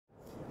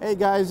Hey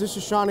guys, this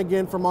is Shawn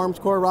again from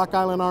Armscor, Rock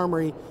Island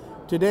Armory.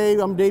 Today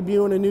I'm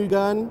debuting a new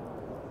gun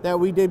that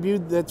we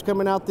debuted that's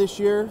coming out this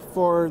year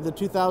for the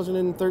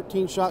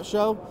 2013 SHOT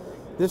Show.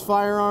 This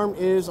firearm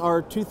is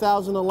our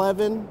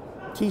 2011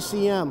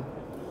 TCM.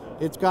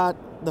 It's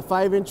got the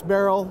 5-inch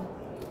barrel,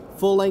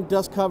 full-length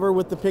dust cover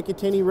with the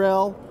Picatinny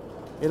rail.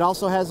 It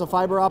also has a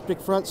fiber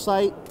optic front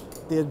sight,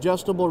 the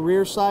adjustable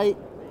rear sight,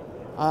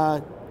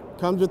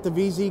 comes with the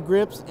VZ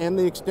grips and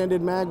the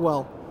extended mag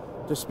well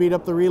to speed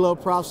up the reload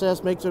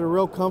process, makes it a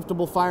real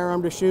comfortable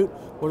firearm to shoot.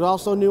 What's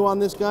also new on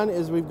this gun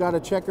is we've got a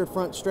checkered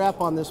front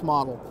strap on this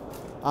model.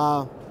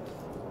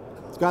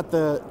 It's got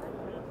the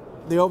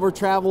over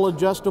travel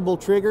adjustable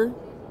trigger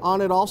on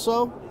it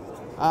also.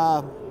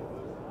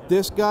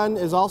 This gun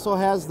also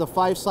has the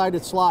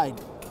 5-sided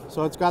slide,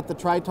 so it's got the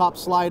tri-top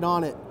slide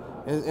on it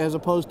as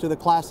opposed to the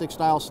classic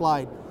style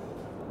slide.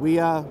 We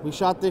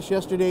shot this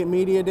yesterday at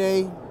Media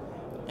Day.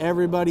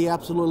 Everybody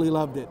absolutely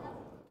loved it.